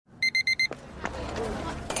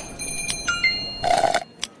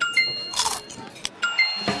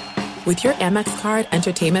With your Amex card,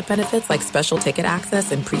 entertainment benefits like special ticket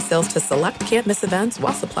access and pre-sales to select can't-miss events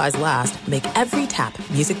while supplies last make every tap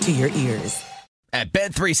music to your ears. At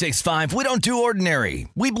Bet365, we don't do ordinary.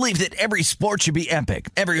 We believe that every sport should be epic.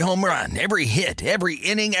 Every home run, every hit, every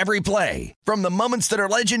inning, every play. From the moments that are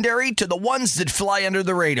legendary to the ones that fly under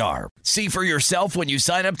the radar. See for yourself when you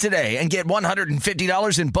sign up today and get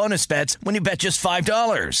 $150 in bonus bets when you bet just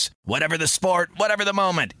 $5. Whatever the sport, whatever the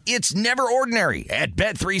moment, it's never ordinary at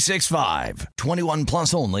Bet365. 21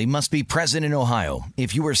 plus only. Must be present in Ohio.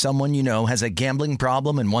 If you or someone you know has a gambling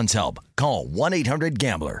problem and wants help, call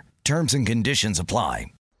 1-800-GAMBLER. Terms and conditions apply.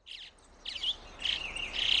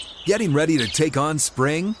 Getting ready to take on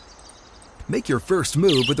spring? Make your first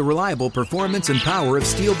move with the reliable performance and power of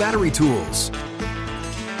Steel battery tools.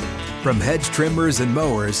 From hedge trimmers and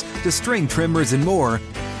mowers to string trimmers and more,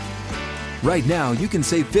 right now you can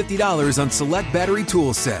save $50 on select battery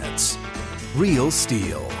tool sets. Real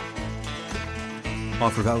Steel.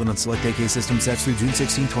 Offer valid on select AK system sets through June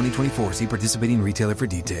 16, 2024. See participating retailer for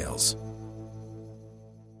details.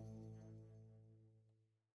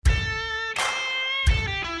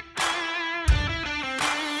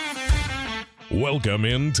 Welcome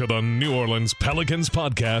into the New Orleans Pelicans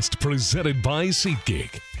Podcast, presented by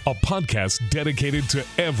SeatGeek, a podcast dedicated to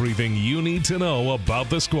everything you need to know about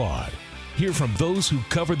the squad. Hear from those who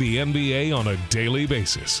cover the NBA on a daily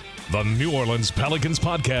basis. The New Orleans Pelicans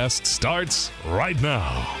Podcast starts right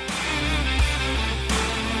now.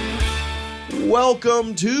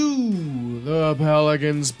 Welcome to the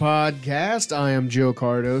Pelicans Podcast. I am Joe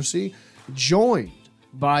Cardosi, joined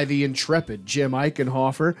by the intrepid Jim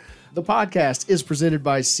Eichenhofer. The podcast is presented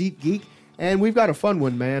by SeatGeek, and we've got a fun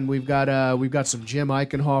one, man. We've got some Jim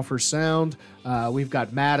Eichenhofer sound. We've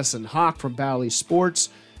got Madison Hock from Bally Sports,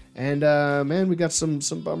 and man, we got some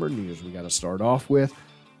bummer news we got to start off with.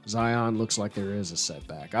 Zion looks like there is a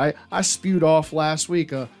setback. I spewed off last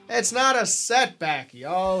week. It's not a setback,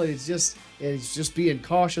 y'all. It's just being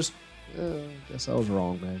cautious. I guess I was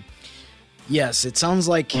wrong, man. Yes, it sounds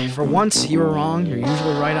like for once you were wrong. You're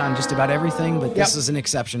usually right on just about everything, but this is an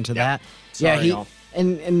exception to that. Sorry, yeah,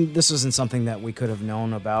 and this wasn't something that we could have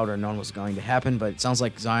known about or known was going to happen, but it sounds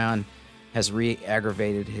like Zion has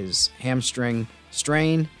re-aggravated his hamstring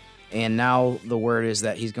strain, and now the word is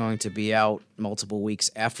that he's going to be out multiple weeks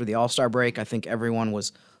after the All-Star break. I think everyone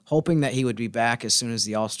was hoping that he would be back as soon as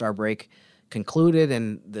the All-Star break concluded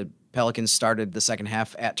and the Pelicans started the second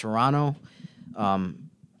half at Toronto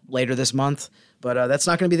later this month, but that's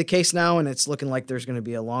not going to be the case now, and it's looking like there's going to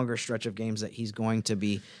be a longer stretch of games that he's going to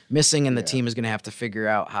be missing, and the team is going to have to figure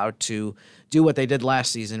out how to do what they did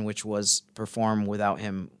last season, which was perform without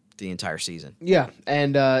him the entire season. Yeah,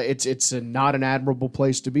 and it's not an admirable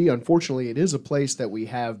place to be. Unfortunately, it is a place that we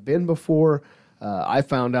have been before. I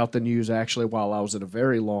found out the news actually while I was at a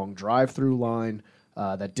very long drive-through line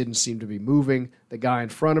that didn't seem to be moving. The guy in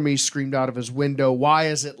front of me screamed out of his window, "Why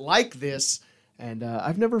is it like this?" And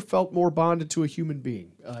I've never felt more bonded to a human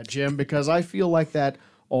being, Jim, because I feel like that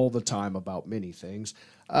all the time about many things.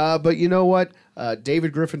 But you know what?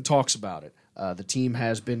 David Griffin talks about it. The team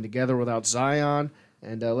has been together without Zion,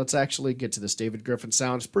 and let's actually get to this. David Griffin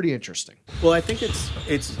sounds pretty interesting. Well, I think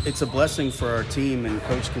it's a blessing for our team, and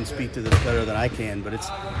Coach can speak to this better than I can, but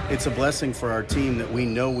it's a blessing for our team that we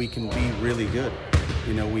know we can be really good.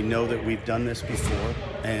 You know, we know that we've done this before,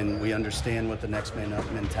 and we understand what the next man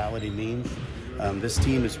up mentality means. This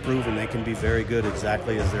team has proven they can be very good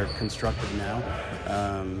exactly as they're constructed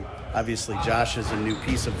now. Obviously, Josh is a new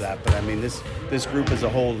piece of that, but I mean, this group as a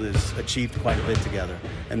whole has achieved quite a bit together,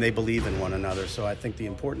 and they believe in one another. So I think the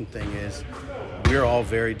important thing is we're all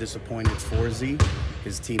very disappointed for Z.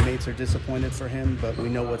 His teammates are disappointed for him, but we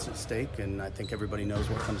know what's at stake, and I think everybody knows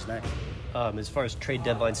what comes next. As far as trade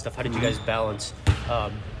deadline stuff, how did you guys balance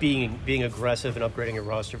being aggressive and upgrading your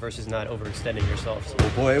roster versus not overextending yourselves? Well,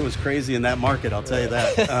 boy, it was crazy in that market, I'll tell you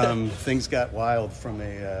that. Things got wild from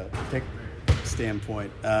a pick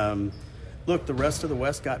standpoint. Look, the rest of the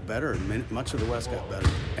West got better, and much of the West got better.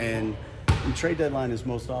 And the trade deadline is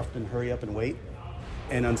most often hurry up and wait.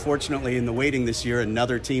 And unfortunately, in the waiting this year,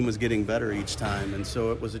 another team was getting better each time. And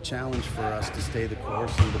so it was a challenge for us to stay the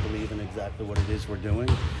course and to believe in exactly what it is we're doing.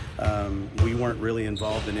 We weren't really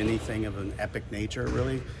involved in anything of an epic nature,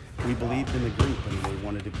 really. We believed in the group, and we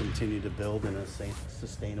wanted to continue to build in a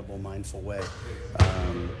sustainable, mindful way.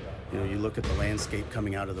 You know, you look at the landscape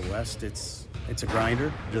coming out of the West, it's a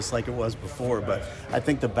grinder, just like it was before. But I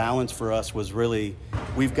think the balance for us was really,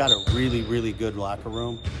 we've got a really, really good locker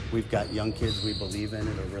room. We've got young kids we believe in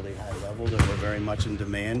at a really high level that are very much in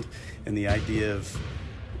demand. And the idea of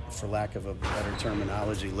for lack of a better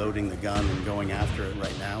terminology, loading the gun and going after it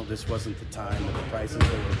right now. This wasn't the time at the prices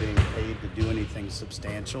that were being paid to do anything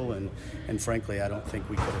substantial, and frankly, I don't think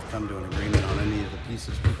we could have come to an agreement on any of the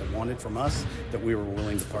pieces people wanted from us that we were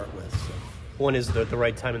willing to part with. So. When is the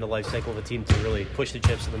right time in the life cycle of a team to really push the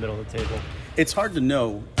chips in the middle of the table? It's hard to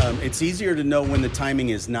know. It's easier to know when the timing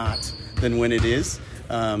is not than when it is,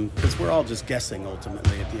 because we're all just guessing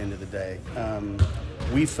ultimately at the end of the day.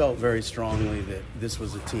 We felt very strongly that this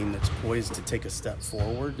was a team that's poised to take a step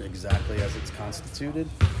forward exactly as it's constituted.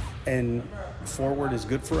 And forward is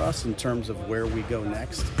good for us in terms of where we go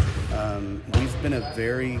next. We've been a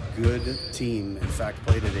very good team, in fact,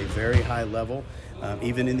 played at a very high level,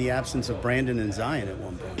 even in the absence of Brandon and Zion at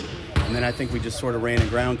one point. And then I think we just sort of ran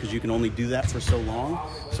aground because you can only do that for so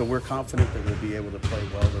long. So we're confident that we'll be able to play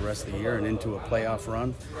well the rest of the year and into a playoff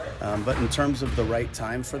run. But in terms of the right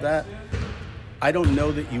time for that, I don't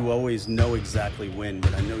know that you always know exactly when,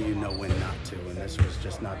 but I know you know when not to, and this was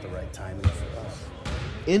just not the right timing for us.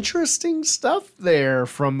 Interesting stuff there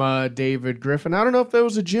from David Griffin. I don't know if that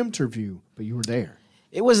was a Jim interview, but you were there.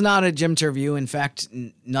 It was not a Jim interview. In fact,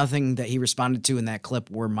 nothing that he responded to in that clip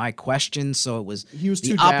were my questions, so it was he was the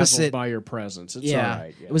too opposite dazzled by your presence. It's all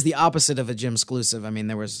right. Yeah. It was the opposite of a Jim exclusive. I mean,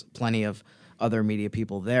 there was plenty of other media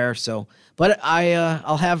people there. So, but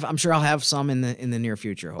I'm sure I'll have some in the near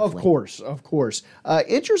future. Hopefully. Of course.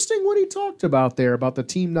 Interesting what he talked about there about the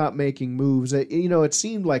team not making moves. It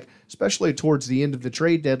seemed like, especially towards the end of the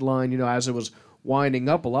trade deadline, as it was winding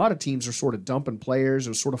up, a lot of teams are sort of dumping players.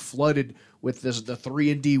 It was sort of flooded with the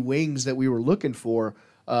 3-and-D wings that we were looking for.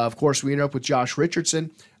 Of course, we ended up with Josh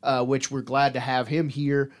Richardson, which we're glad to have him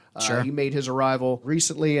here. Sure. He made his arrival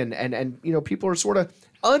recently, and people are sort of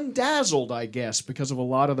undazzled, I guess, because of a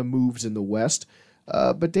lot of the moves in the West.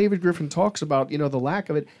 But David Griffin talks about, the lack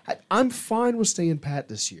of it. I'm fine with staying pat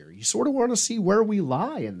this year. You sort of want to see where we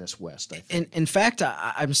lie in this West, I think. In fact,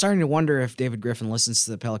 I'm starting to wonder if David Griffin listens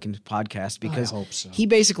to the Pelicans podcast, because I hope so. He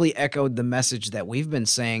basically echoed the message that we've been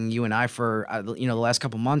saying, you and I, for the last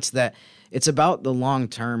couple months, that it's about the long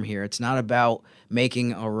term here. It's not about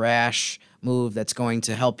making a rash move that's going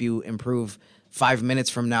to help you improve 5 minutes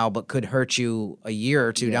from now, but could hurt you a year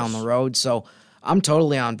or two down the road. So I'm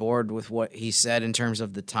totally on board with what he said in terms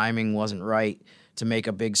of the timing wasn't right to make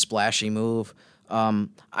a big splashy move.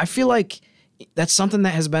 I feel like that's something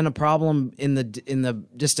that has been a problem in the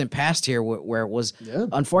distant past here, where it was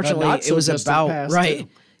unfortunately it was about right.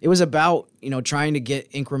 It was about trying to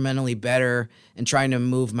get incrementally better and trying to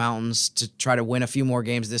move mountains to try to win a few more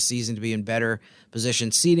games this season to be in better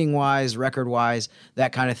position, seeding wise, record wise,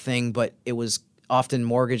 that kind of thing. But it was often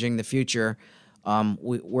mortgaging the future.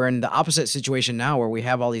 We're in the opposite situation now, where we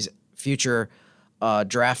have all these future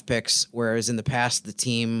draft picks, whereas in the past the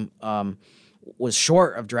team was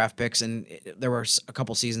short of draft picks, and there were a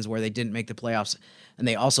couple seasons where they didn't make the playoffs, and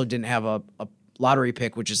they also didn't have a lottery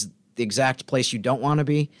pick, which is the exact place you don't want to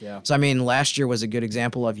be. Yeah. So, I mean, last year was a good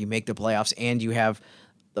example of you make the playoffs and you have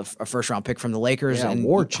a first-round pick from the Lakers. Yeah, and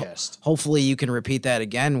war chest. Hopefully you can repeat that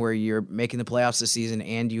again, where you're making the playoffs this season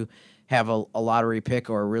and you have a lottery pick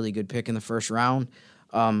or a really good pick in the first round.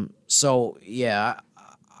 So, yeah,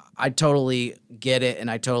 I totally get it, and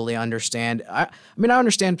I totally understand. I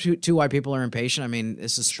understand, too, why people are impatient. I mean,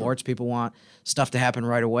 this is sports. Sure. People want stuff to happen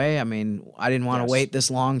right away. I mean, I didn't want to wait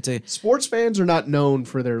this long to... Sports fans are not known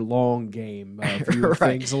for their long game view of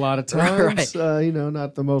things a lot of times. Right.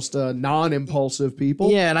 Not the most non-impulsive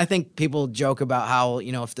people. Yeah, and I think people joke about how,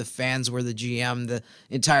 if the fans were the GM, the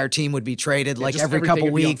entire team would be traded every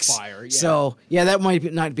couple weeks. Fire. Yeah. So, yeah, that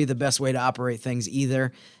might not be the best way to operate things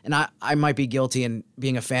either. And I might be guilty in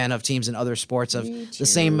being a fan of teams in other sports of the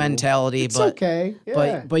same mentality. It's okay.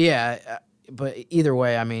 Yeah. But either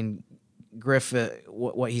way, I mean, Griff,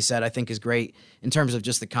 what he said, I think is great in terms of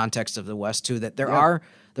just the context of the West too. That there are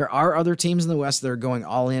other teams in the West that are going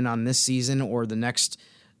all in on this season or the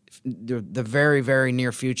very, very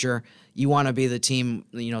near future. You want to be the team,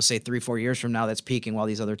 say 3-4 years from now that's peaking while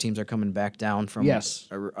these other teams are coming back down from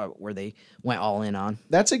where they went all in on.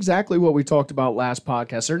 That's exactly what we talked about last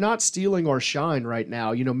podcast. They're not stealing our shine right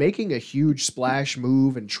now. Making a huge splash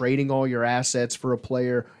move and trading all your assets for a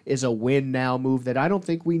player is a win now move that I don't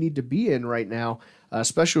think we need to be in right now,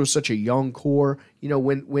 especially with such a young core.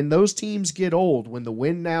 When those teams get old, when the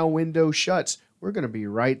win now window shuts, we're going to be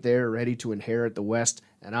right there ready to inherit the West,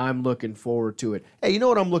 and I'm looking forward to it. Hey, you know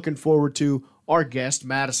what I'm looking forward to? Our guest,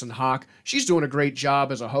 Madison Hock. She's doing a great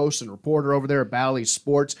job as a host and reporter over there at Bally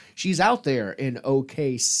Sports. She's out there in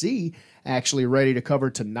OKC, actually ready to cover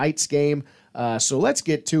tonight's game. So let's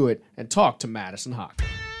get to it and talk to Madison Hock.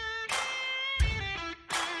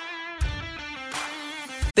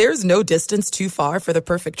 There's no distance too far for the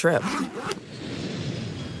perfect trip.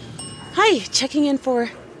 Hi, checking in for...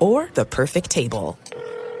 Or the perfect table.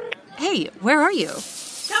 Hey, where are you?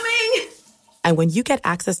 Coming! And when you get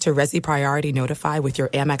access to Resi Priority Notify with your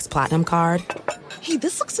Amex Platinum card... Hey,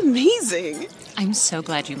 this looks amazing. I'm so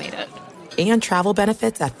glad you made it. And travel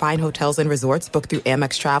benefits at fine hotels and resorts booked through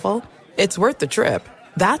Amex Travel, it's worth the trip.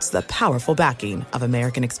 That's the powerful backing of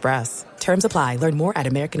American Express. Terms apply. Learn more at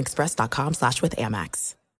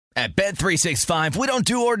americanexpress.com/withAmex. At Bet365, we don't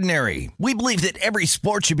do ordinary. We believe that every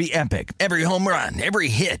sport should be epic. Every home run, every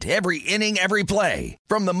hit, every inning, every play.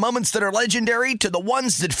 From the moments that are legendary to the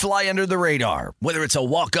ones that fly under the radar. Whether it's a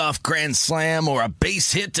walk-off grand slam or a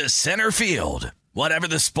base hit to center field. Whatever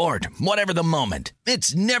the sport, whatever the moment.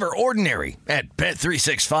 It's never ordinary at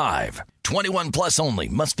Bet365. 21 plus only.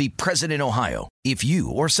 Must be present in Ohio. If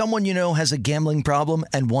you or someone you know has a gambling problem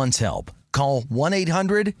and wants help, call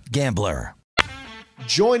 1-800-GAMBLER.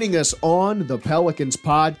 Joining us on the Pelicans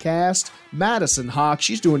Podcast, Madison Hock.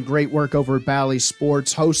 She's doing great work over at Bally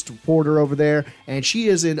Sports, host reporter over there, and she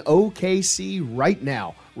is in OKC right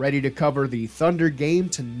now, ready to cover the Thunder game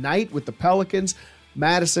tonight with the Pelicans.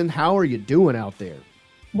 Madison, how are you doing out there?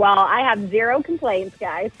 Well, I have zero complaints,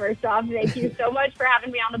 guys. First off, thank you so much for having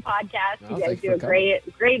me on the podcast. You guys do a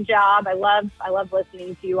great job. I love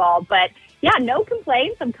listening to you all. But yeah, no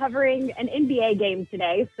complaints. I'm covering an NBA game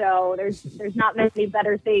today, so there's not many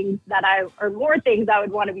better things more things I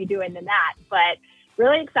would want to be doing than that. But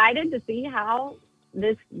really excited to see how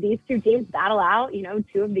these two teams battle out. You know,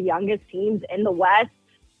 two of the youngest teams in the West.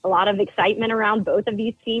 A lot of excitement around both of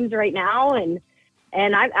these teams right now, and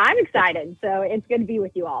I'm excited, so it's good to be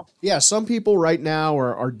with you all. Yeah, some people right now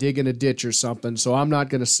are digging a ditch or something, so I'm not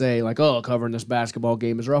going to say, like, oh, covering this basketball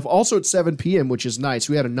game is rough. Also at 7 p.m., which is nice.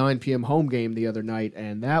 We had a 9 p.m. home game the other night,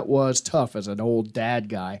 and that was tough as an old dad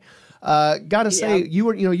guy. Got to say, you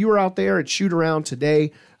were out there at shoot-around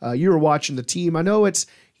today. You were watching the team. I know it's,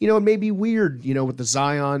 it may be weird, with the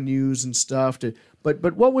Zion news and stuff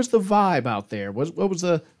But what was the vibe out there? What was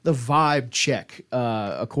the vibe check,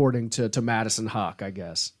 according to Madison Hock, I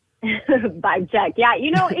guess? Vibe check. Yeah,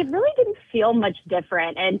 it really didn't feel much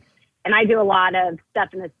different. And I do a lot of stuff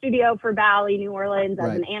in the studio for Bally New Orleans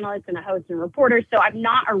as an analyst and a host and reporter. So I'm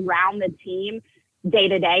not around the team day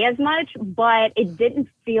to day as much, but it didn't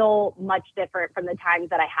feel much different from the times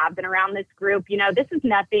that I have been around this group. This is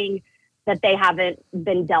nothing that they haven't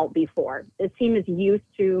been dealt before. This team is used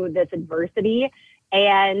to this adversity,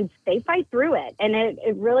 and they fight through it. And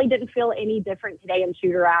it really didn't feel any different today in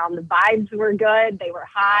shoot around. The vibes were good. They were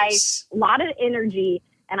high, nice. A lot of energy.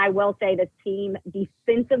 And I will say this team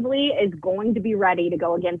defensively is going to be ready to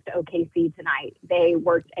go against OKC tonight. They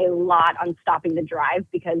worked a lot on stopping the drive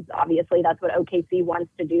because obviously that's what OKC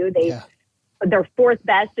wants to do. They're fourth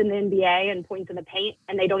best in the NBA in points in the paint,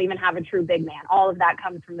 and they don't even have a true big man. All of that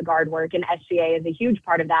comes from the guard work, and SGA is a huge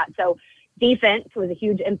part of that. So defense was a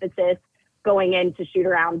huge emphasis going into shoot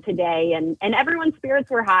around today, and everyone's spirits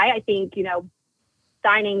were high. I think,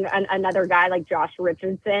 signing another guy like Josh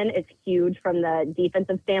Richardson is huge from the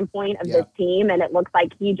defensive standpoint of this team, and it looks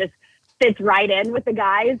like he just fits right in with the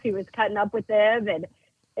guys. He was cutting up with them, and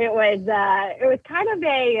it was kind of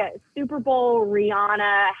a Super Bowl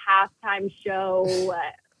Rihanna halftime show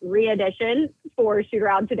re-edition for shoot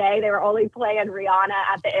around today. They were only playing Rihanna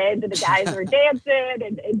at the end, and the guys were dancing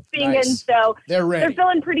and singing. Nice. So they're ready. They're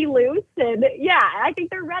feeling pretty loose, and I think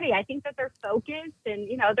they're ready. I think that they're focused, and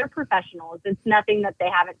they're professionals. It's nothing that they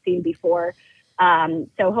haven't seen before.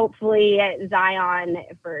 So hopefully Zion,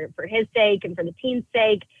 for his sake and for the team's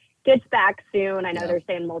sake, gets back soon. I know they're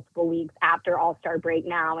saying multiple weeks after All-Star break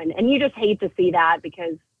now, and you just hate to see that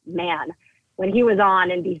because, man, when he was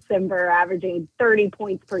on in December, averaging 30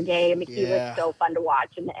 points per game, he was so fun to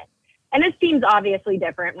watch. And this team's obviously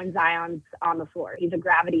different when Zion's on the floor. He's a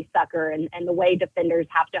gravity sucker, and the way defenders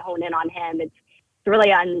have to hone in on him, it's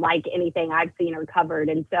really unlike anything I've seen or covered.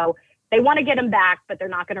 And so they want to get him back, but they're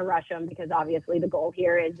not going to rush him because obviously the goal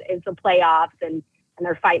here is the playoffs, and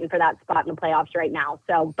they're fighting for that spot in the playoffs right now.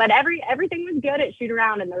 So, but everything was good at shoot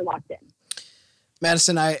around, and they're locked in.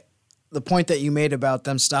 Madison, the point that you made about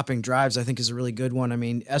them stopping drives, I think, is a really good one. I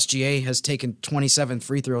mean, SGA has taken 27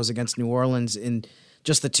 free throws against New Orleans in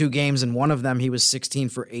just the 2 games, and one of them he was 16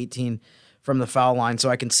 for 18 from the foul line. So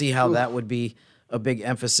I can see how that would be a big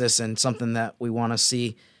emphasis and something that we want to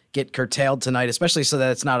see get curtailed tonight, especially so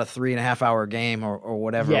that it's not a 3.5-hour game or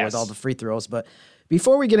whatever with all the free throws. But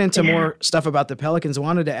before we get into more stuff about the Pelicans, I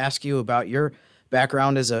wanted to ask you about your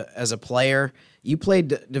background as a player. You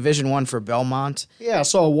played Division I for Belmont. Yeah, I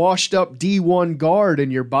saw a washed-up D1 guard in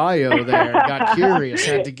your bio there. Got curious,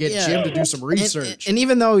 had to get Jim to do some research. And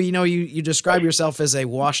even though, you describe yourself as a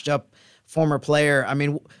washed-up former player, I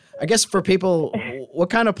mean, I guess for people, what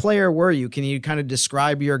kind of player were you? Can you kind of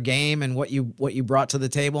describe your game and what you brought to the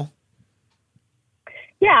table?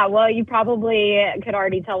 Yeah, well, you probably could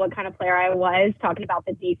already tell what kind of player I was, talking about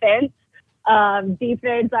the defense.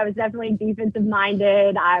 Defense, I was definitely defensive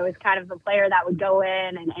minded. I was kind of a player that would go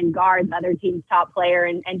in and guard the other team's top player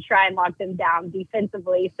and try and lock them down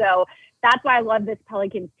defensively. So that's why I love this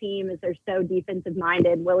Pelicans team, is they're so defensive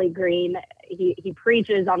minded. Willie Green, he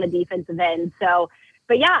preaches on the defensive end. So,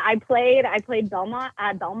 but yeah, I played Belmont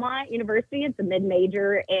at Belmont University. It's a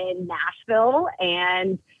mid-major in Nashville,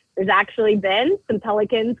 and there's actually been some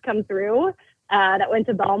Pelicans come through that went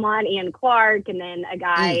to Belmont, Ian Clark, and then a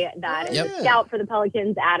guy that is a scout for the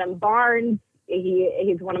Pelicans, Adam Barnes.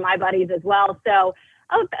 He's one of my buddies as well. So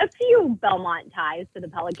a few Belmont ties to the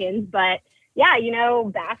Pelicans. But, yeah,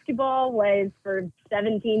 basketball was for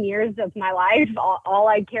 17 years of my life all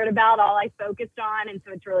I cared about, all I focused on. And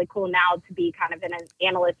so it's really cool now to be kind of in an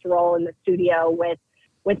analyst role in the studio with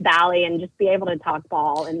Bally and just be able to talk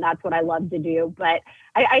ball. And that's what I love to do. But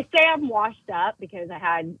I say I'm washed up because I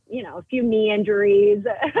had, a few knee injuries,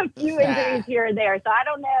 a few injuries here and there. So I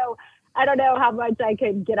don't know how much I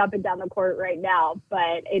could get up and down the court right now,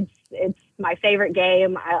 but it's my favorite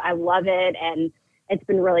game. I love it. And it's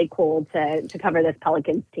been really cool to cover this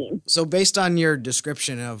Pelicans team. So based on your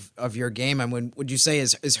description of your game, would you say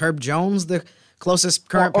is Herb Jones the closest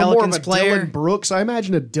current Pelicans player? Dylan Brooks. I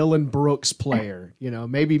imagine a Dylan Brooks player.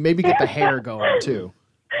 Maybe get the hair going too.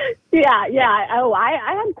 Yeah. Oh, I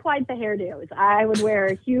had quite the hairdos. I would wear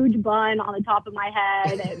a huge bun on the top of my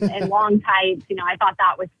head and long tights. I thought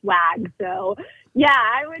that was swag. So yeah,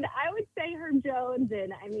 I would say Herb Jones.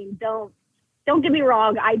 And I mean, don't get me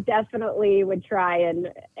wrong. I definitely would try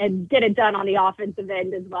and get it done on the offensive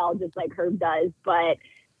end as well, just like Herb does. But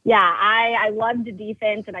yeah, I loved the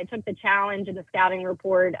defense, and I took the challenge in the scouting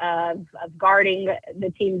report of guarding the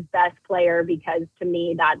team's best player, because to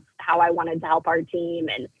me, that's how I wanted to help our team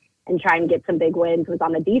and try and get some big wins, was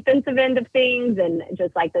on the defensive end of things. And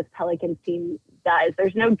just like this Pelicans team does,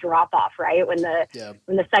 there's no drop off, right? When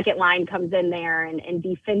the second line comes in there and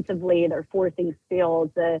defensively they're forcing steals,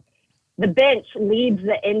 the bench leads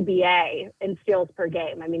the NBA in steals per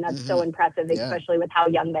game. I mean, that's so impressive, especially with how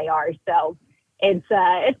young they are. So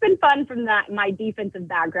it's been fun from my defensive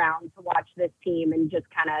background to watch this team and just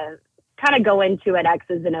kind of go into it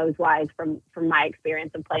X's and O's wise from my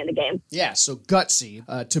experience of playing the game. Yeah, so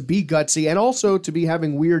gutsy, to be gutsy, and also to be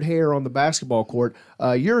having weird hair on the basketball court.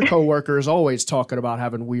 Your coworker is always talking about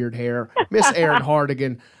having weird hair, Miss Erin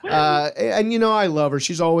Hardigan, and I love her.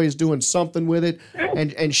 She's always doing something with it,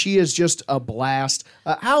 and she is just a blast.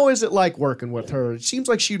 How is it like working with her? It seems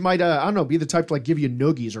like she might, be the type to give you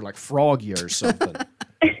noogies or frog you or something.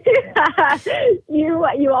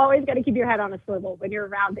 You always got to keep your head on a swivel when you're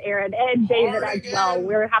around Erin and David as well.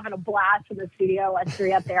 We're having a blast in the studio, us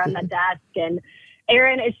three up there on the desk, and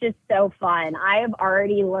Erin is just so fun. I have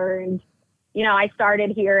already learned, I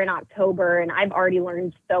started here in October, and I've already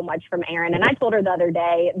learned so much from Erin. And I told her the other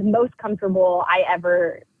day, the most comfortable I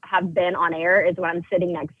ever have been on air is when I'm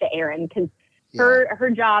sitting next to Erin, because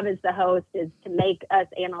her job as the host is to make us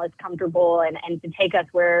analysts comfortable and to take us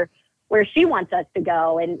where she wants us to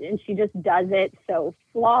go. And she just does it so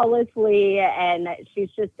flawlessly, and she's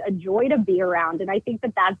just a joy to be around. And I think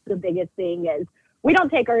that that's the biggest thing, is we don't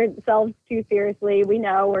take ourselves too seriously. We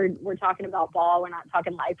know we're talking about ball. We're not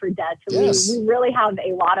talking life or death. So we really have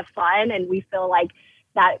a lot of fun, and we feel like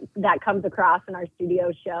that comes across in our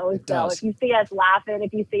studio shows. So if you see us laughing,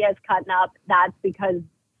 if you see us cutting up, that's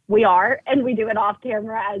we are, and we do it off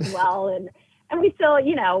camera as well. And we still,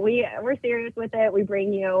 we're serious with it. We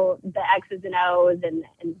bring you the X's and O's and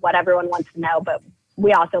what everyone wants to know, but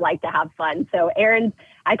we also like to have fun. So Erin,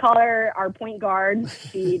 I call her our point guard.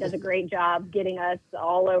 She does a great job getting us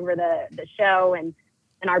all over the show. And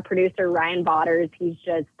our producer, Ryan Botters, he's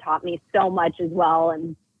just taught me so much as well.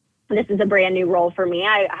 And this is a brand new role for me.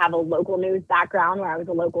 I have a local news background where I was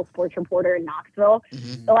a local sports reporter in Knoxville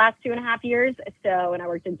the last 2.5 years. So, and I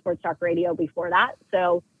worked in sports talk radio before that.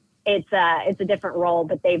 So it's a different role,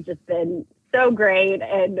 but they've just been so great,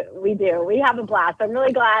 and we have a blast. I'm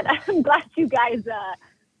really glad. I'm glad you guys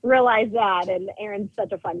realize that, and Erin's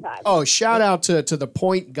such a fun time. Oh, shout out to the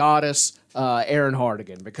point goddess, Erin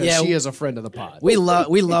Hardigan, because she is a friend of the pod. We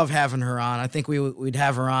love having her on. I think we'd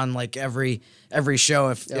have her on every show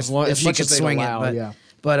if she could swing it.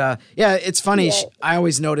 But it's funny. I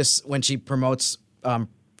always notice when she promotes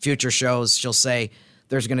future shows, she'll say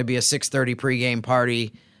there's going to be a 6:30 pregame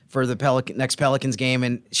party for the next Pelicans game,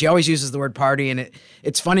 and she always uses the word party, and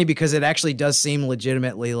it's funny because it actually does seem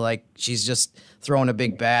legitimately like she's just throwing a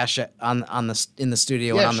big bash in the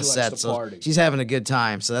studio and on the set. So she's having a good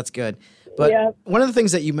time, so that's good. But one of the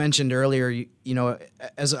things that you mentioned earlier, you know,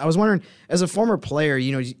 as I was wondering, as a former player,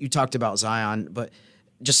 you know, you talked about Zion, but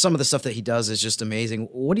just some of the stuff that he does is just amazing.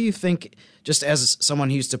 What do you think, just as someone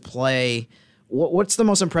who used to play, what's the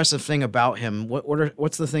most impressive thing about him?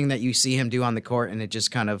 What's the thing that you see him do on the court and it just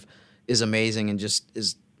kind of is amazing and just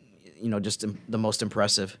is, you know, just the most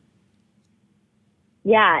impressive?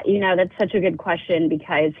 Yeah, you know, that's such a good question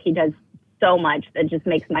because he does so much that just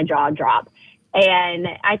makes my jaw drop. And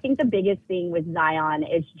I think the biggest thing with Zion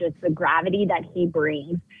is just the gravity that he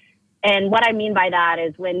brings. And what I mean by that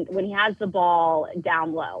is when he has the ball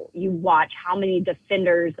down low, you watch how many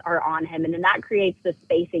defenders are on him. And then that creates the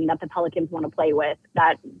spacing that the Pelicans want to play with.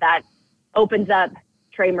 That opens up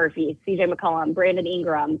Trey Murphy, CJ McCollum, Brandon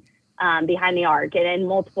Ingram behind the arc, and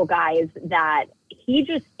multiple guys that he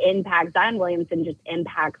just impacts. Zion Williamson just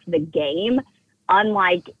impacts the game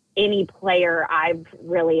unlike any player I've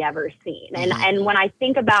really ever seen. And when I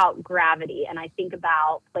think about gravity and I think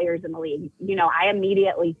about players in the league, you know, I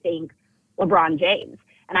immediately think LeBron James.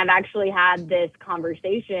 And I've actually had this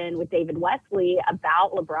conversation with David Wesley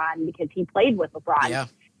about LeBron because he played with LeBron. Yeah.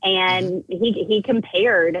 And he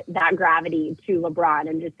compared that gravity to LeBron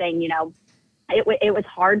and just saying, you know, it was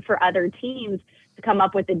hard for other teams to come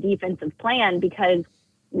up with a defensive plan because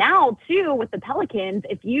now, too, with the Pelicans,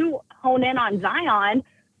 if you hone in on Zion,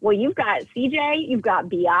 well, you've got CJ, you've got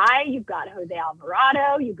B.I., you've got Jose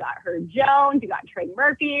Alvarado, you've got Herb Jones, you've got Trey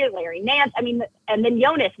Murphy, Larry Nance. I mean, and then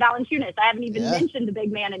Jonas Valanciunas. I haven't even mentioned the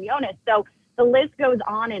big man in Jonas. So the list goes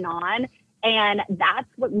on. And that's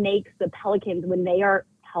what makes the Pelicans, when they are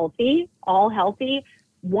healthy, all healthy,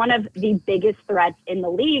 one of the biggest threats in the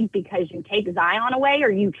league because you take Zion away or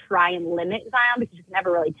you try and limit Zion because you can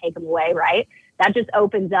never really take him away, right? That just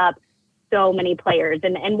opens up so many players.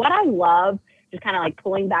 And what I love, just kind of like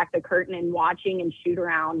pulling back the curtain and watching and shoot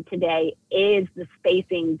around today, is the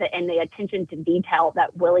spacing and the attention to detail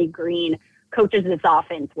that Willie Green coaches this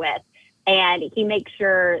offense with. And he makes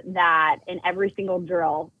sure that in every single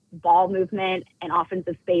drill, ball movement and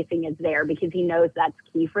offensive spacing is there because he knows that's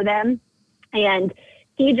key for them. And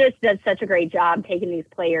he just does such a great job taking these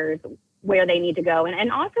players where they need to go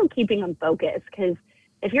and also keeping them focused. Because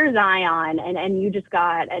if you're Zion and you just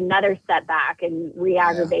got another setback and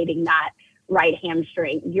re-aggravating that right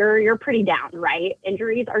hamstring, you're pretty down, right?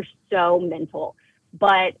 Injuries are so mental.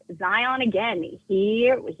 But Zion, again,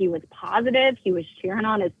 he was positive. He was cheering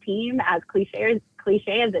on his team. As cliche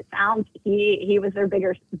as it sounds, he was their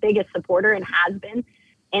biggest supporter and has been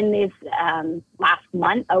in this last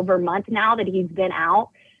month now that he's been out.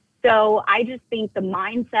 So I just think the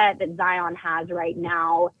mindset that Zion has right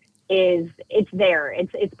now it's there.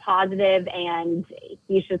 It's positive, and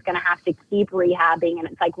he's just going to have to keep rehabbing. And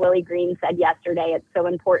it's like Willie Green said yesterday, it's so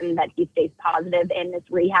important that he stays positive in this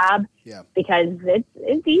rehab because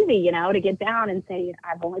it's easy, you know, to get down and say,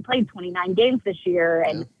 I've only played 29 games this year.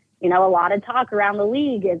 And, you know, a lot of talk around the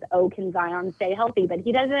league is, can Zion stay healthy? But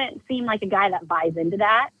he doesn't seem like a guy that buys into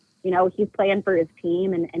that. You know, he's playing for his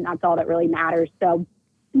team, and that's all that really matters. So,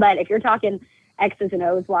 but if you're talking X's and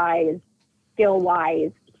O's wise, skill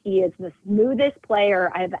wise, he is the smoothest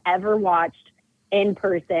player I've ever watched in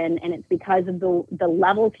person, and it's because of the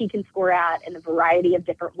levels he can score at and the variety of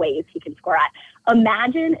different ways he can score at.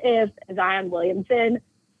 Imagine if Zion Williamson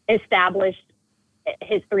established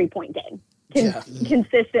his three-point game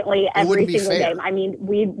consistently every single game. I mean,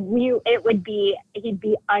 he'd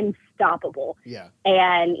be unstoppable. Yeah.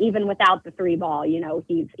 And even without the three ball, you know,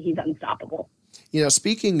 he's unstoppable. You know,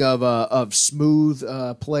 speaking of smooth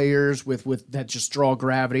players with that just draw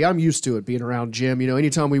gravity, I'm used to it being around Jim. You know,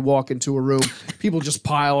 anytime we walk into a room, people just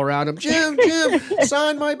pile around him. Jim,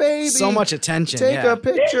 sign my baby. So much attention. Take a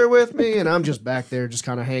picture with me, and I'm just back there, just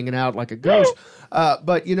kind of hanging out like a ghost.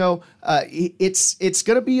 But you know, it's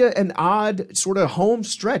going to be an odd sort of home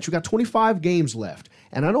stretch. We got 25 games left.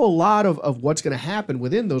 And I know a lot of what's going to happen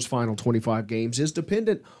within those final 25 games is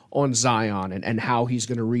dependent on Zion and how he's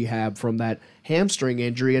going to rehab from that hamstring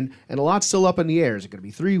injury. And a lot's still up in the air. Is it going to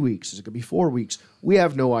be 3 weeks? Is it going to be 4 weeks? We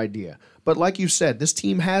have no idea. But like you said, this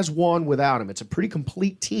team has won without him. It's a pretty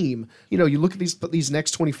complete team. You know, you look at these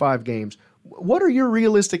next 25 games. What are your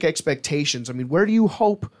realistic expectations? I mean, where do you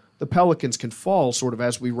hope the Pelicans can fall sort of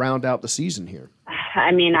as we round out the season here?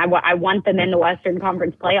 I mean, I want them in the Western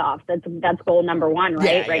Conference playoffs. That's goal number one,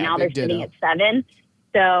 right? Right now they're sitting at 7.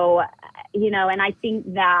 So, you know, and I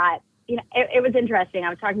think that, you know, it was interesting. I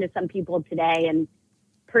was talking to some people today, and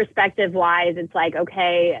perspective wise, it's like,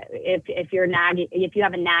 okay, if you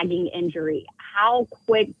have a nagging injury, how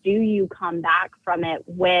quick do you come back from it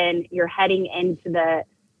when you're heading into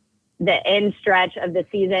the end stretch of the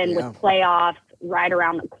season with playoffs right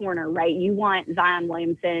around the corner, right? You want Zion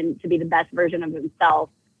Williamson to be the best version of himself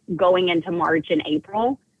going into March and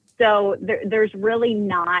April. So there's really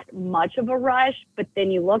not much of a rush, but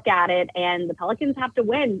then you look at it and the Pelicans have to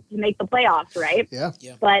win to make the playoffs, right? Yeah.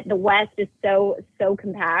 But the West is so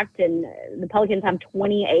compact, and the Pelicans have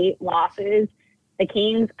 28 losses. The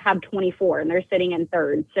Kings have 24, and they're sitting in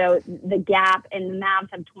third. So the gap, and the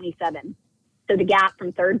Mavs have 27. So the gap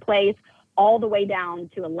from third place all the way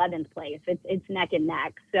down to 11th place, it's neck and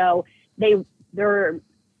neck. So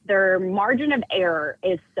their margin of error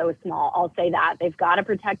is so small. I'll say that. They've got to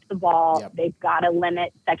protect the ball. Yep. They've got to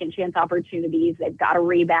limit second chance opportunities. They've got to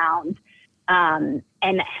rebound. And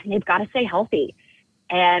they've got to stay healthy.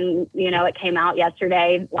 And, it came out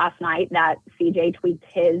last night, that CJ tweaked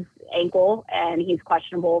his ankle and he's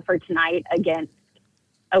questionable for tonight against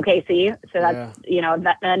OKC. So that's,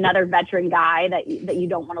 another veteran guy that you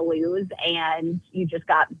don't want to lose. And you just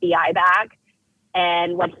got BI back.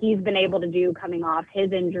 And what he's been able to do coming off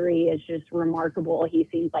his injury is just remarkable. He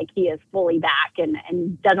seems like he is fully back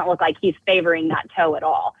and doesn't look like he's favoring that toe at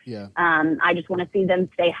all. Yeah. I just want to see them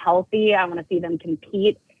stay healthy. I want to see them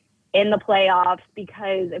compete in the playoffs,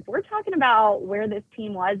 because if we're talking about where this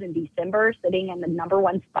team was in December, sitting in the number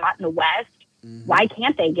one spot in the West, why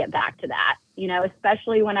can't they get back to that?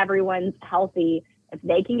 Especially when everyone's healthy. If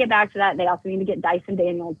they can get back to that, they also need to get Dyson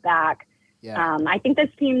Daniels back. Yeah. I think this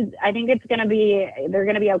team, they're going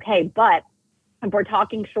to be okay. But if we're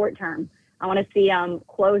talking short term, I want to see them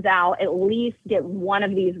close out, at least get one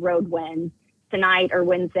of these road wins tonight or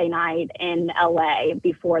Wednesday night in LA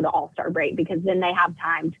before the All-Star break, because then they have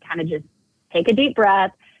time to kind of just take a deep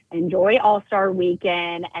breath, enjoy All-Star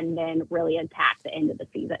weekend, and then really attack the end of the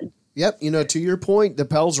season. Yep. To your point, the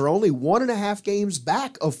Pels are only 1.5 games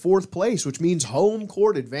back of fourth place, which means home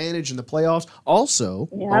court advantage in the playoffs. Also,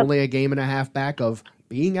 only a game and a half back of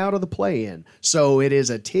being out of the play-in. So it is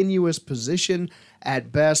a tenuous position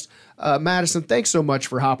at best. Madison, thanks so much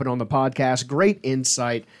for hopping on the podcast. Great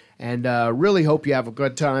insight. And really hope you have a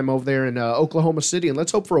good time over there in Oklahoma City. And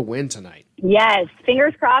let's hope for a win tonight. Yes.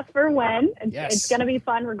 Fingers crossed for a win. Yes. It's going to be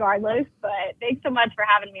fun regardless. But thanks so much for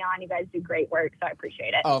having me on. You guys do great work, so I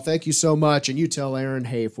appreciate it. Oh, thank you so much. And you tell Erin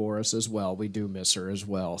hey for us as well. We do miss her as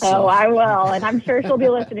well. So. Oh, I will. And I'm sure she'll be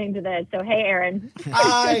listening to this. So, hey, Erin.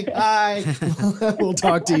 Hi. We'll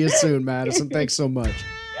talk to you soon, Madison. Thanks so much.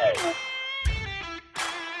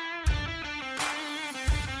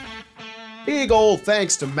 Big old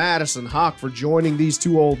thanks to Madison Hock for joining these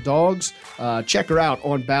two old dogs. Check her out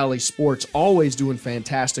on Bally Sports, always doing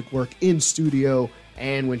fantastic work in studio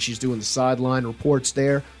and when she's doing the sideline reports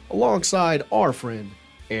there, alongside our friend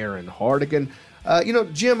Aaron Hardigan.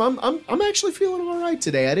 Jim, I'm actually feeling all right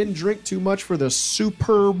today. I didn't drink too much for the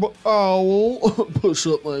Superb Owl. Push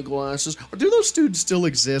up my glasses. Or do those students still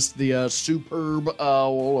exist? The Superb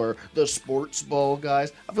Owl or the Sports Ball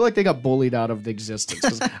guys? I feel like they got bullied out of existence.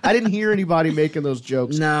 'Cause I didn't hear anybody making those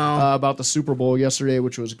jokes about the Super Bowl yesterday,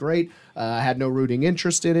 which was great. I had no rooting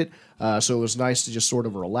interest in it, so it was nice to just sort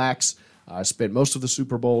of relax. I spent most of the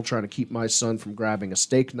Super Bowl trying to keep my son from grabbing a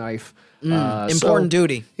steak knife. Important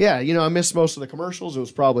duty. Yeah, I missed most of the commercials. It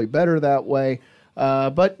was probably better that way.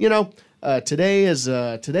 But today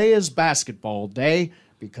is basketball day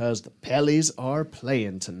because the Pellies are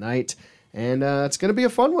playing tonight. And it's going to be a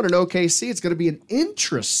fun one in OKC. It's going to be an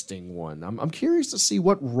interesting one. I'm curious to see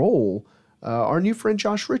what role our new friend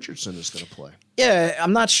Josh Richardson is going to play. Yeah,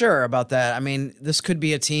 I'm not sure about that. I mean, this could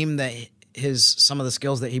be a team that some of the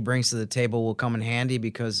skills that he brings to the table will come in handy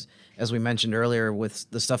because, as we mentioned earlier, with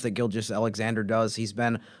the stuff that Gilgeous-Alexander does, he's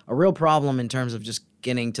been a real problem in terms of just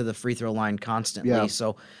getting to the free throw line constantly. Yeah.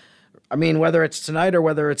 So, I mean, whether it's tonight or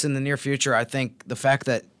whether it's in the near future, I think the fact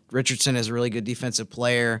that Richardson is a really good defensive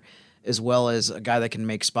player as well as a guy that can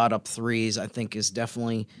make spot-up threes, I think is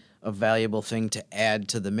definitely a valuable thing to add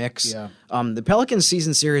to the mix. Yeah. The Pelicans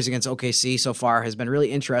season series against OKC so far has been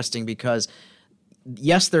really interesting because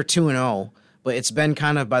yes, they're 2-0, but it's been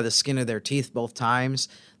kind of by the skin of their teeth both times.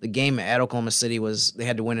 The game at Oklahoma City they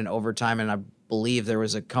had to win in overtime, and I believe there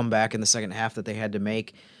was a comeback in the second half that they had to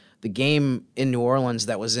make. The game in New Orleans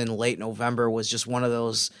that was in late November was just one of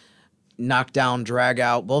those knockdown, drag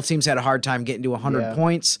out. Both teams had a hard time getting to 100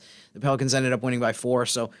 points. The Pelicans ended up winning by 4.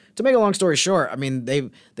 So to make a long story short, I mean,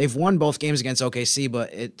 they've won both games against OKC,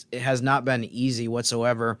 but it has not been easy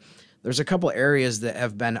whatsoever. There's a couple areas that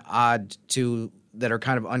have been odd that are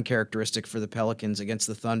kind of uncharacteristic for the Pelicans against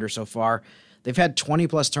the Thunder so far. They've had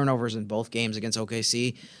 20-plus turnovers in both games against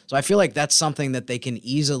OKC. So I feel like that's something that they can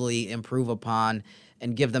easily improve upon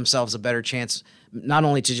and give themselves a better chance, not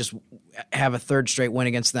only to just have a third straight win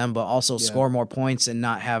against them, but also score more points and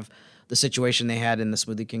not have the situation they had in the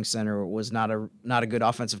Smoothie King Center was not a good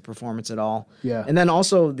offensive performance at all. Yeah. And then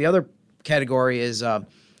also the other category is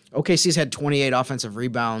OKC's had 28 offensive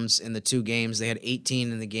rebounds in the 2 games. They had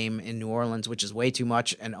 18 in the game in New Orleans, which is way too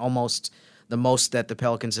much and almost the most that the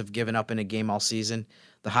Pelicans have given up in a game all season.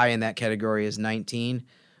 The high in that category is 19.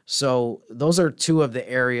 So those are 2 of the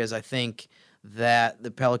areas I think that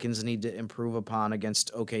the Pelicans need to improve upon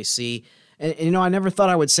against OKC. And I never thought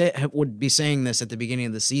I would be saying this at the beginning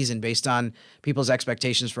of the season based on people's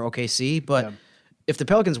expectations for OKC, but if the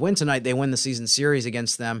Pelicans win tonight, they win the season series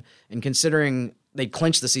against them. And considering they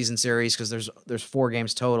clinched the season series because there's 4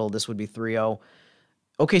 games total, this would be 3-0.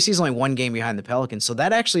 OKC's only 1 game behind the Pelicans, so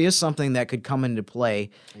that actually is something that could come into play.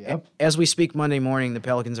 Yep. As we speak Monday morning, the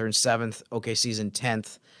Pelicans are in 7th, OKC's in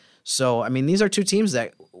 10th. So, I mean, these are 2 teams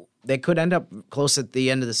that they could end up close at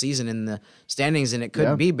the end of the season in the standings, and it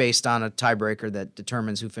could be based on a tiebreaker that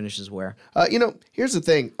determines who finishes where. Here's the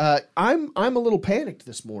thing. I'm a little panicked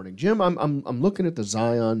this morning, Jim. I'm looking at the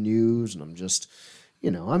Zion news, and I'm just,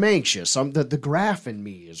 I'm anxious. The graph in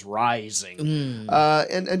me is rising,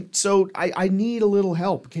 and so I need a little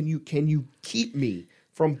help. Can you keep me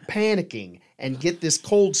from panicking and get this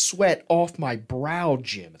cold sweat off my brow,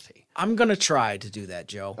 Jimothy? I'm gonna try to do that,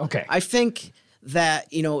 Joe. Okay. I think that,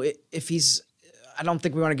 if he's, I don't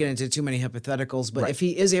think we want to get into too many hypotheticals, but if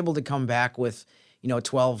he is able to come back with,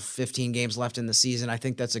 12, 15 games left in the season, I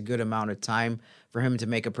think that's a good amount of time for him to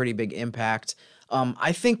make a pretty big impact.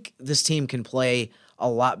 I think this team can play a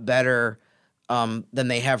lot better than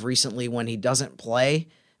they have recently when he doesn't play,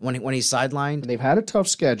 when he's sidelined. And they've had a tough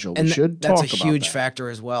schedule. And we should talk about that. That's a huge factor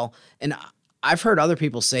as well. And I've heard other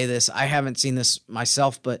people say this. I haven't seen this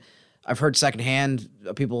myself, but I've heard secondhand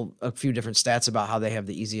a few different stats about how they have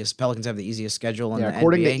Pelicans have the easiest schedule in the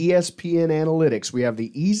according NBA. to ESPN Analytics, we have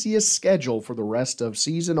the easiest schedule for the rest of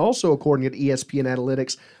season. Also, according to ESPN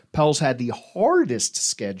Analytics, Pels had the hardest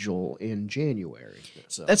schedule in January.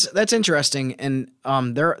 So That's interesting, and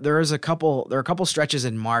there are a couple stretches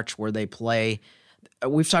in March where they play.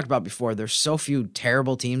 We've talked about before. There's so few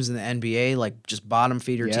terrible teams in the NBA, like just bottom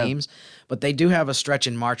feeder teams, but they do have a stretch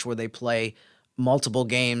in March where they play multiple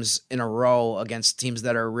games in a row against teams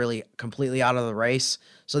that are really completely out of the race.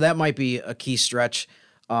 So that might be a key stretch.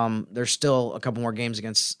 There's still a couple more games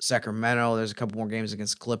against Sacramento. There's a couple more games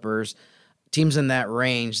against Clippers. Teams in that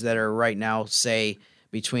range that are right now, say,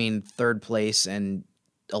 between 3rd place and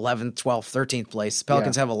 11th, 12th, 13th place. The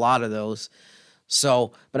Pelicans have a lot of those.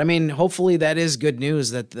 So, but I mean, hopefully that is good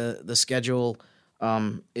news that the schedule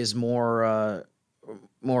is more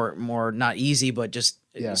not easy, but just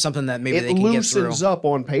something that maybe they can get through. It loosens up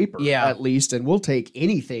on paper, at least, and we'll take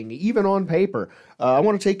anything, even on paper. I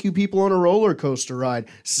want to take you people on a roller coaster ride.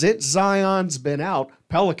 Since Zion's been out,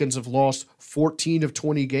 Pelicans have lost 14 of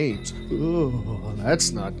 20 games. Oh,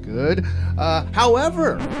 that's not good.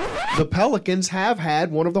 However, the Pelicans have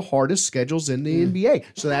had one of the hardest schedules in the NBA,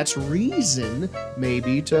 so that's reason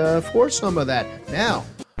maybe to force some of that. Now,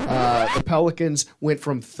 the Pelicans went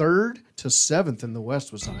from 3rd to 7th in the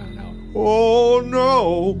West with Zion out. Oh,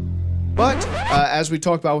 no. But as we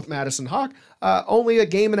talked about with Madison Hock, only a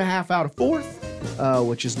game and a half out of 4th,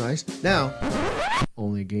 which is nice. Now,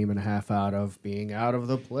 only a game and a half out of being out of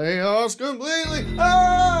the playoffs completely.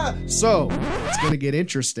 So it's going to get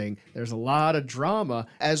interesting. There's a lot of drama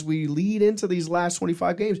as we lead into these last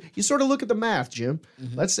 25 games. You sort of look at the math, Jim.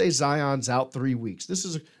 Mm-hmm. Let's say Zion's out 3 weeks. This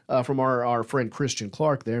is from our friend Christian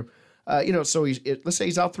Clark there. So let's say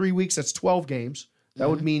he's out 3 weeks. That's 12 games. That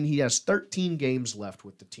would mean he has 13 games left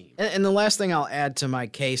with the team. And the last thing I'll add to my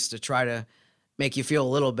case to try to make you feel a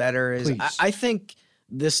little better is I think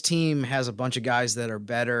this team has a bunch of guys that are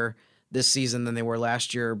better this season than they were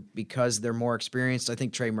last year because they're more experienced. I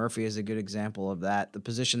think Trey Murphy is a good example of that. The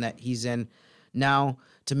position that he's in now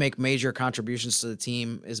to make major contributions to the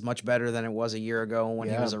team is much better than it was a year ago when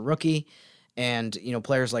he was a rookie. And,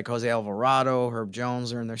 players like Jose Alvarado, Herb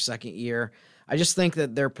Jones are in their 2nd year. I just think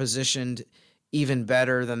that they're positioned even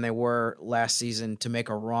better than they were last season to make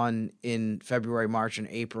a run in February, March, and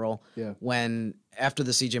April when after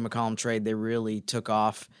the C.J. McCollum trade, they really took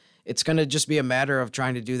off. It's going to just be a matter of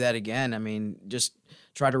trying to do that again. I mean, just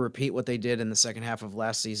try to repeat what they did in the second half of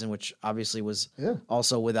last season, which obviously was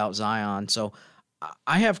also without Zion. So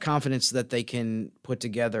I have confidence that they can put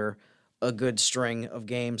together a good string of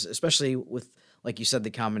games, especially with, like you said,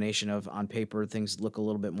 the combination of on paper things look a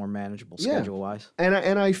little bit more manageable schedule-wise. And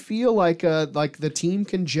I feel like the team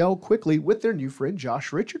can gel quickly with their new friend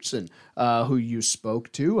Josh Richardson, who you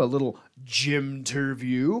spoke to, a little gym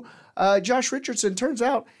interview. Josh Richardson, turns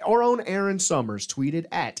out our own Aaron Summers tweeted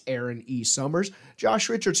at Aaron E. Summers. Josh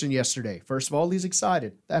Richardson yesterday. First of all, he's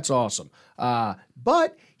excited. That's awesome.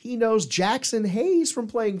 But he knows Jackson Hayes from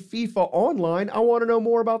playing FIFA Online. I want to know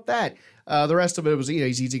more about that. The rest of it was, he's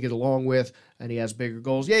easy to get along with, and he has bigger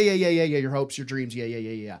goals. Yeah. Your hopes, your dreams.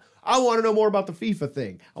 Yeah. I want to know more about the FIFA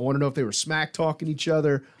thing. I want to know if they were smack talking each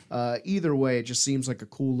other. Either way, it just seems like a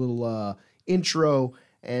cool little intro.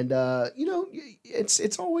 And,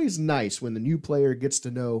 it's always nice when the new player gets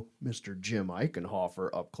to know Mr. Jim Eichenhofer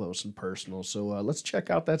up close and personal. So let's check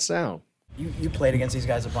out that sound. You played against these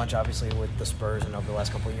guys a bunch, obviously, with the Spurs and over the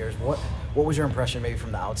last couple of years. What was your impression maybe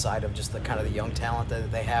from the outside of just the kind of the young talent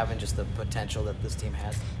that they have and just the potential that this team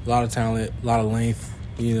has? A lot of talent, a lot of length.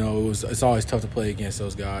 It's always tough to play against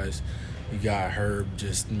those guys. You got Herb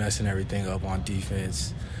just messing everything up on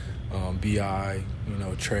defense. B.I.,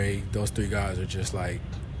 Trey, those three guys are just like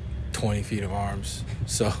 20 feet of arms.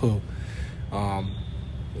 So a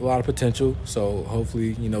lot of potential. So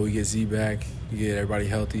hopefully, we get Z back, we get everybody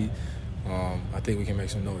healthy. I think we can make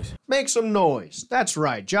some noise. Make some noise. That's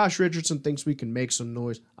right. Josh Richardson thinks we can make some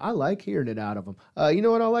noise. I like hearing it out of him. You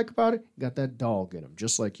know what I like about it? Got that dog in him,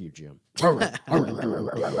 just like you, Jim.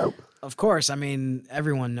 Of course. I mean,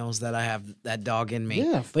 everyone knows that I have that dog in me.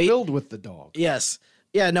 Yeah, filled with the dog. Yes.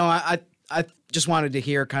 Yeah, no, I just wanted to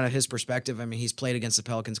hear kind of his perspective. I mean, he's played against the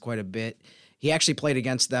Pelicans quite a bit. He actually played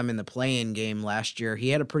against them in the play-in game last year. He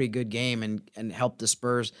had a pretty good game and helped the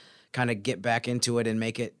Spurs kind of get back into it and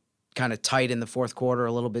make it kind of tight in the fourth quarter,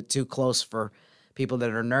 a little bit too close for people that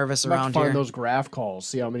are nervous around here. Find those graph calls,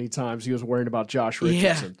 see how many times he was worried about Josh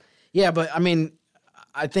Richardson. Yeah, but I mean,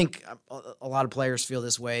 I think a lot of players feel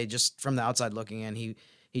this way just from the outside looking in. He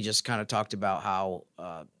just kind of talked about how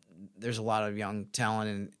there's a lot of young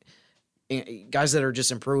talent and guys that are just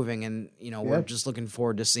improving, and we're just looking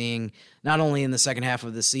forward to seeing not only in the second half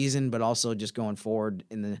of the season, but also just going forward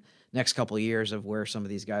in the next couple of years of where some of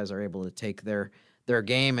these guys are able to take their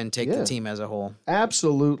game and take the team as a whole.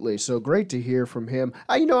 Absolutely. So great to hear from him.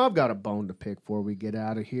 I've got a bone to pick before we get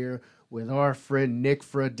out of here with our friend Nick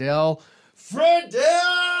Friedel.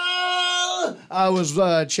 I was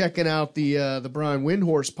checking out the Brian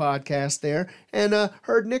Windhorst podcast there and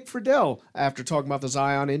heard Nick Friedel, after talking about the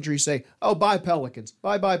Zion injury, say, "Oh, bye Pelicans.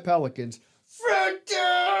 Bye Pelicans." Friedel!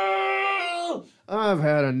 I've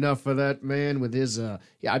had enough of that man with his,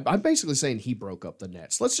 I'm basically saying he broke up the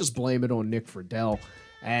Nets. Let's just blame it on Nick Friedel.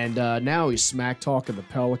 And now he's smack-talking the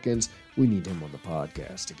Pelicans. We need him on the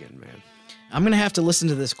podcast again, man. I'm going to have to listen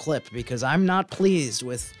to this clip because I'm not pleased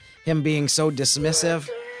with him being so dismissive.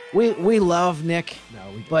 We love Nick,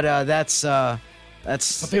 but that's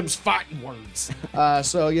them's fighting words.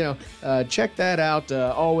 Check that out.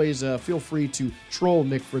 Always feel free to troll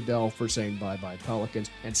Nick Friedel for saying bye-bye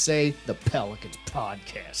Pelicans and say the Pelicans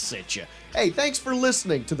Podcast sent you. Hey, thanks for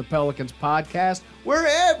listening to the Pelicans Podcast. We're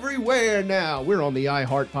everywhere now. We're on the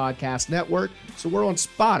iHeart Podcast Network, so we're on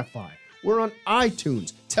Spotify. We're on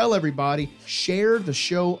iTunes. Tell everybody, share the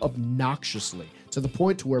show obnoxiously to the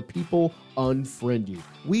point to where people unfriend you.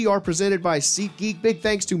 We are presented by SeatGeek. Big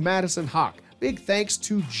thanks to Madison Hock. Big thanks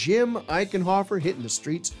to Jim Eichenhofer hitting the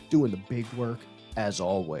streets, doing the big work as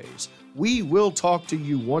always. We will talk to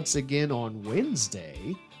you once again on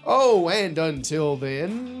Wednesday. Oh, and until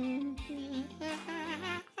then,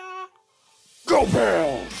 go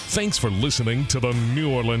Pels! Thanks for listening to the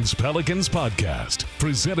New Orleans Pelicans Podcast,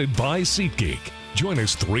 presented by SeatGeek. Join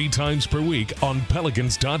us 3 times per week on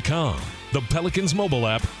Pelicans.com, the Pelicans mobile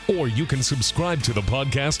app, or you can subscribe to the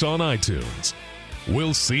podcast on iTunes.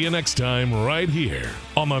 We'll see you next time right here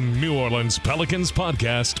on the New Orleans Pelicans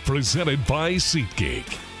Podcast, presented by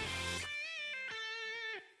SeatGeek.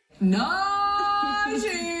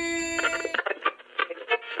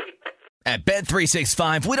 At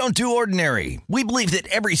Bet365, we don't do ordinary. We believe that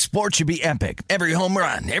every sport should be epic. Every home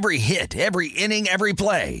run, every hit, every inning, every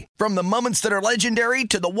play. From the moments that are legendary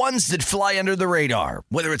to the ones that fly under the radar.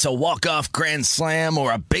 Whether it's a walk-off grand slam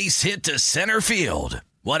or a base hit to center field.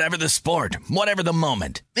 Whatever the sport, whatever the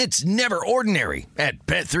moment. It's never ordinary at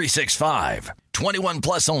Bet365. 21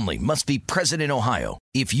 plus only. Must be present in Ohio.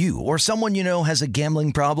 If you or someone you know has a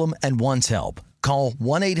gambling problem and wants help, call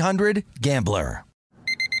 1-800-GAMBLER.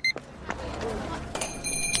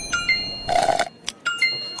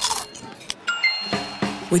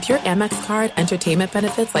 With your Amex card, entertainment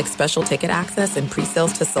benefits like special ticket access and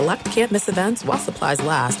pre-sales to select can't-miss events while supplies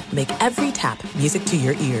last make every tap music to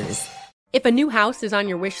your ears. If a new house is on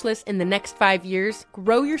your wish list in the next 5 years,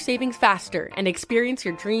 grow your savings faster and experience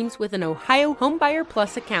your dreams with an Ohio Homebuyer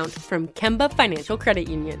Plus account from Kemba Financial Credit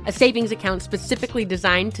Union. A savings account specifically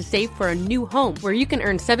designed to save for a new home, where you can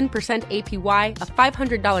earn 7% APY,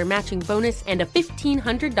 a $500 matching bonus, and a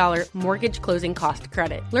 $1,500 mortgage closing cost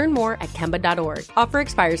credit. Learn more at Kemba.org. Offer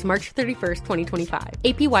expires March 31st, 2025.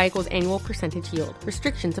 APY equals annual percentage yield.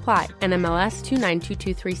 Restrictions apply. NMLS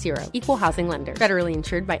 292230. Equal housing lender. Federally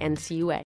insured by NCUA.